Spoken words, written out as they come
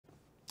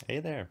Hey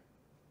there,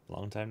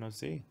 long time no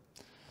see.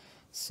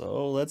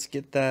 So let's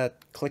get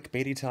that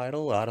clickbaity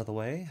title out of the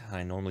way.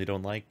 I normally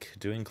don't like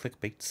doing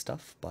clickbait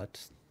stuff,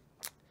 but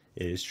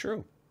it is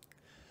true.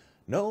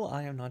 No,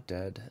 I am not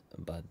dead,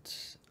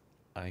 but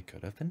I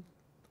could have been.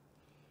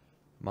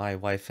 My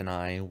wife and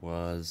I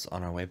was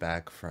on our way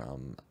back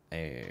from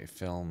a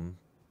film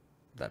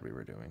that we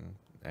were doing,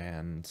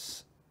 and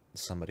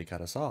somebody cut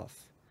us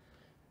off,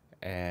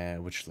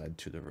 and which led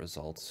to the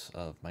results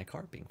of my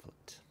car being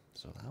flipped.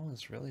 So that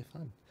was really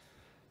fun.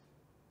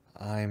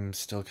 I'm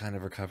still kind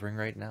of recovering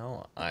right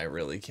now. I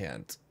really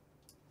can't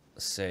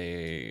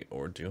say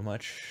or do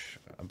much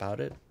about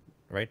it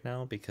right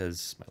now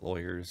because my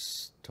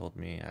lawyers told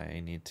me I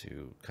need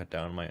to cut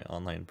down my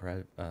online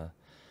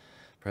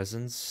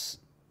presence.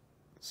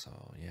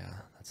 So, yeah,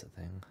 that's a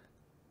thing.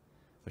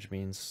 Which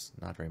means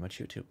not very much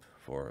YouTube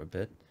for a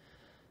bit.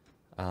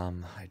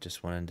 I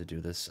just wanted to do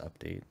this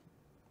update.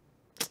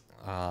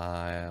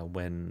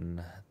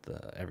 When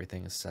the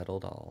everything is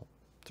settled, I'll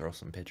throw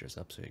some pictures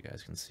up so you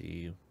guys can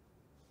see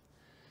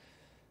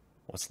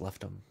what's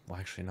left of, well,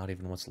 actually not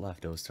even what's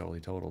left, it was totally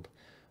totaled,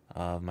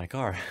 of my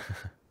car.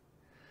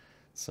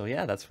 So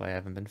yeah, that's why I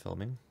haven't been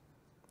filming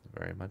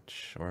very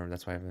much, or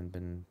that's why I haven't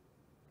been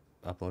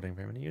uploading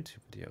very many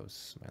YouTube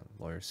videos. My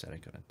lawyer said I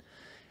couldn't.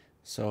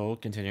 So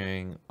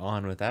continuing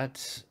on with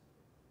that,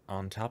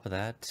 on top of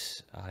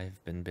that,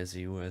 I've been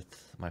busy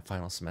with my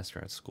final semester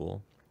at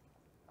school,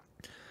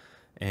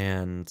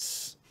 and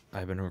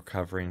I've been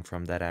recovering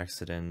from that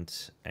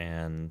accident,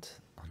 and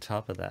on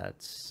top of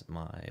that,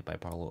 my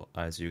bipolar,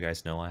 as you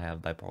guys know, I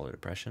have bipolar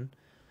depression,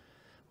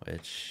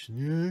 which,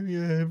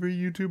 yeah, every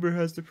YouTuber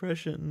has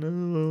depression.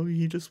 No,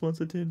 he just wants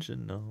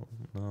attention. No,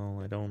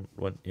 no, I don't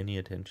want any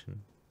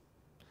attention.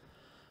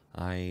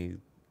 I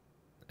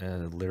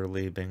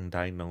literally been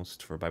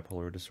diagnosed for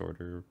bipolar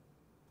disorder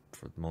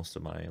for most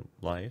of my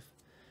life,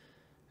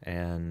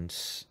 and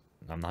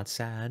I'm not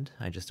sad.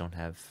 I just don't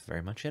have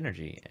very much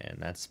energy, and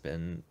that's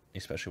been,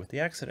 especially with the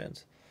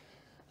accident,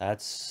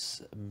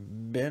 that's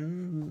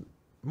been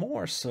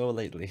more so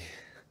lately.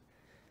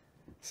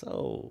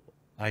 So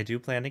I do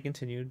plan to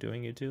continue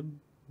doing YouTube.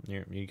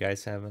 You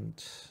guys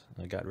haven't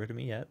got rid of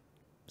me yet,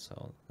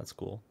 so that's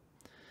cool.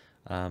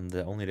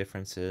 The only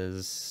difference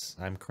is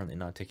I'm currently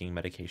not taking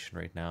medication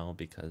right now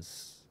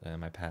because in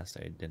my past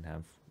I didn't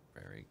have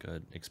very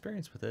good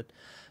experience with it,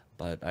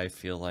 but I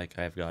feel like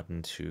I've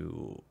gotten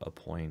to a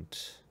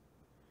point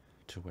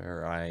to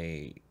where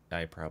I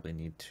probably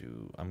need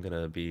to, I'm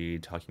gonna be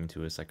talking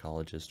to a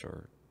psychologist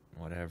or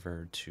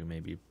whatever to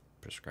maybe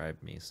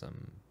prescribe me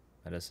some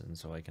medicine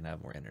so I can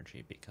have more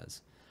energy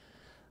because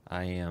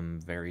I am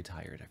very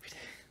tired every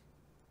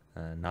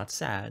day. Not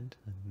sad.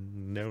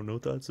 No, no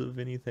thoughts of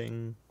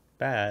anything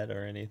bad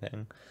or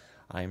anything.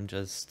 I'm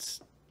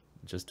just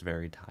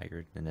very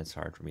tired, and it's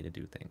hard for me to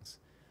do things.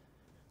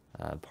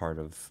 Part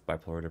of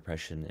bipolar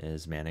depression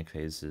is manic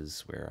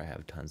phases where I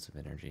have tons of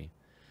energy,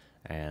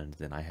 and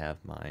then I have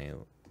my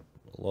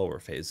lower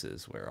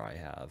phases where I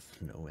have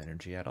no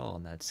energy at all,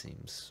 and that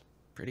seems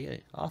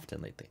pretty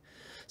often lately.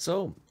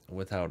 So,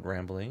 without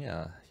rambling,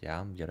 yeah,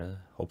 I'm gonna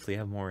hopefully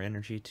have more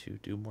energy to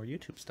do more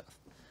YouTube stuff.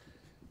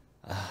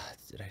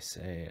 Did I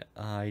say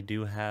I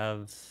do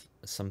have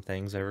some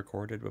things I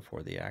recorded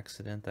before the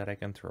accident that I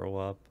can throw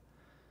up?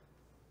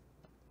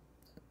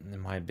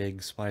 My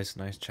big Spice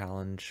Nice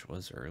challenge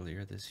was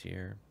earlier this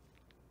year.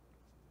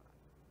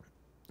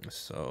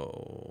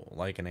 So,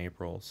 like in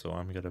April, so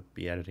I'm gonna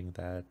be editing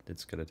that.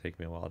 It's gonna take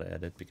me a while to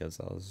edit because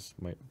that was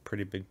my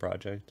pretty big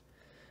project.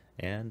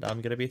 And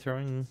I'm gonna be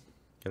throwing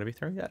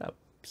that up.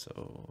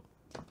 So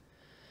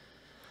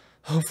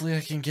hopefully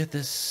I can get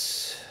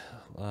this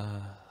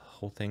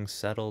whole thing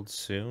settled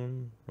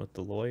soon with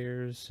the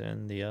lawyers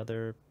and the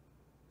other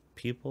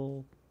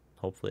people.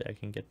 Hopefully I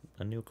can get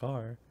a new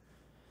car.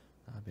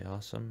 That'd be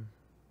awesome.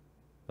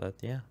 But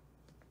yeah,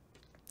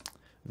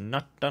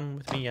 not done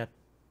with me yet.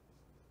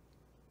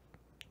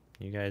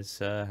 You guys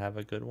have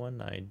a good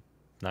one. I'm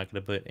not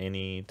gonna put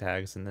any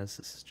tags in this.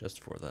 This is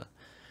just for the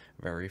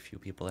very few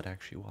people that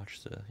actually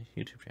watch the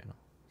YouTube channel.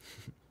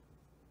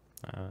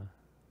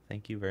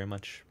 Thank you very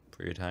much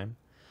for your time,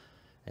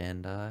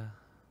 and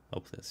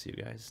hopefully I'll see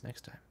you guys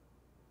next time.